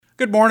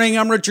Good morning,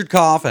 I'm Richard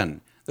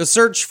Coffin. The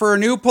search for a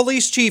new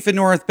police chief in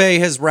North Bay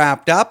has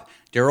wrapped up.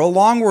 Daryl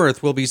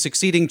Longworth will be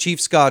succeeding Chief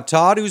Scott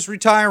Todd, who's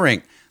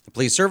retiring. The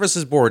Police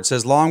Services Board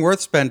says Longworth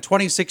spent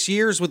 26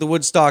 years with the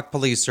Woodstock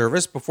Police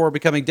Service before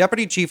becoming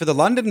Deputy Chief of the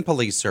London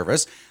Police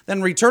Service,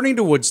 then returning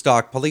to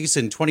Woodstock Police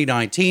in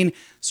 2019,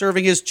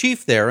 serving as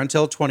chief there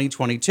until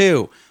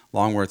 2022.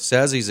 Longworth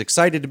says he's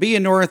excited to be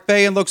in North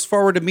Bay and looks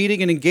forward to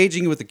meeting and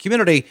engaging with the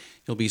community.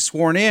 He'll be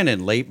sworn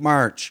in late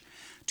March.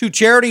 Two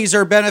charities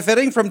are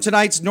benefiting from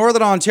tonight's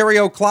Northern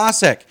Ontario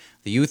Classic.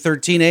 The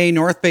U13A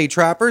North Bay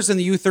Trappers and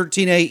the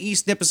U13A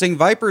East Nipissing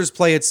Vipers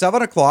play at 7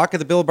 o'clock at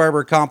the Bill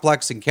Barber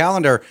Complex in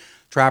Callender.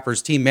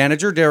 Trappers team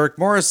manager Derek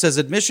Morris says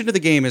admission to the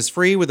game is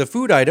free with a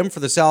food item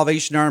for the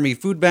Salvation Army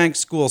Food Bank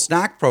School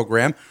Snack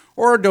Program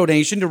or a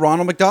donation to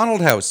Ronald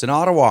McDonald House in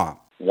Ottawa.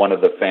 One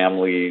of the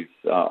families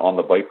on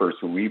the Vipers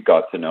who we've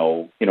got to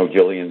know,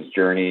 Jillian's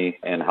journey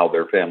and how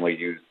their family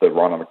used the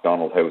Ronald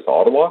McDonald House,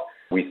 Ottawa.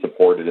 We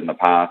supported in the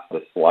past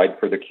the Slide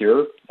for the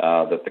Cure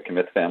that the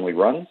Comith family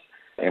runs.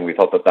 And we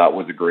thought that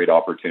was a great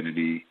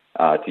opportunity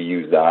to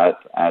use that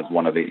as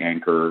one of the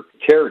anchor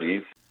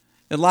charities.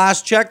 At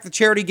last check, the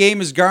charity game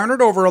has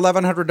garnered over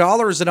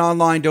 $1,100 in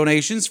online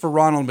donations for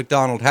Ronald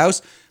McDonald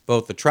House.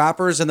 Both the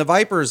Trappers and the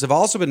Vipers have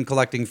also been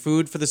collecting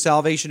food for the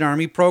Salvation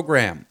Army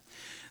program.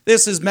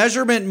 This is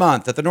Measurement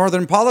Month at the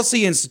Northern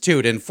Policy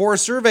Institute, and 4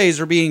 surveys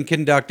are being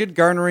conducted,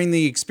 garnering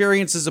the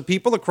experiences of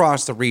people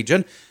across the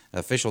region.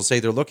 Officials say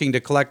they're looking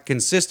to collect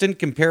consistent,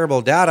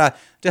 comparable data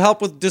to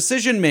help with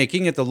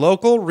decision-making at the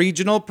local,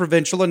 regional,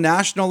 provincial, and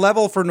national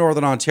level for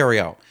Northern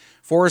Ontario.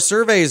 4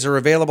 surveys are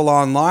available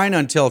online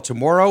until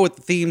tomorrow with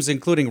themes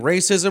including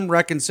racism,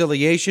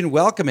 reconciliation,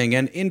 welcoming,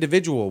 and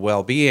individual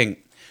well-being.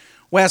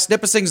 West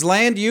Nipissing's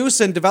land use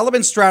and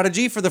development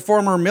strategy for the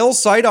former mill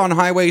site on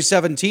Highway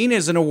 17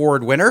 is an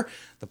award winner.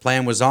 The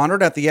plan was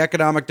honoured at the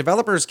Economic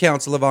Developers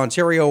Council of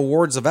Ontario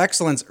Awards of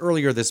Excellence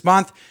earlier this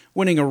month,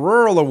 winning a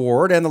Rural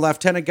Award and the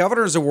Lieutenant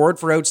Governor's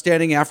Award for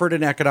Outstanding Effort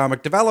in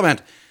Economic Development.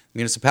 The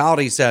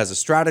municipality says a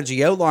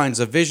strategy outlines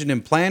a vision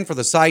and plan for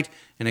the site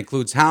and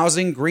includes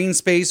housing, green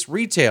space,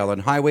 retail,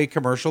 and highway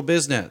commercial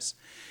business.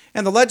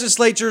 And the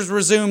legislature's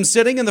resumed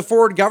sitting, and the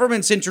Ford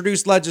government's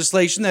introduced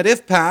legislation that,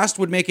 if passed,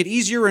 would make it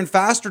easier and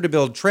faster to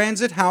build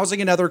transit,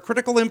 housing, and other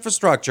critical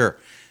infrastructure.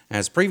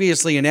 As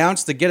previously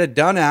announced, the Get It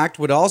Done Act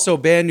would also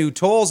ban new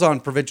tolls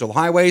on provincial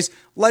highways,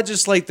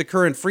 legislate the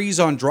current freeze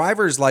on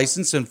driver's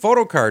license and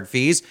photocard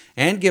fees,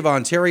 and give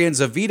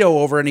Ontarians a veto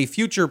over any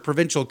future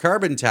provincial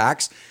carbon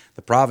tax.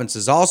 The province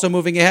is also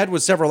moving ahead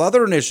with several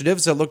other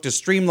initiatives that look to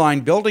streamline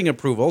building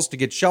approvals to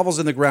get shovels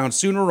in the ground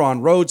sooner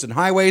on roads and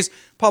highways,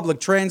 public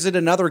transit,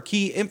 and other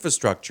key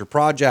infrastructure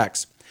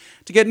projects.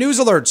 To get news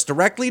alerts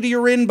directly to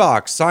your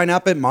inbox, sign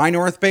up at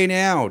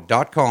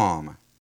mynorthbaynow.com.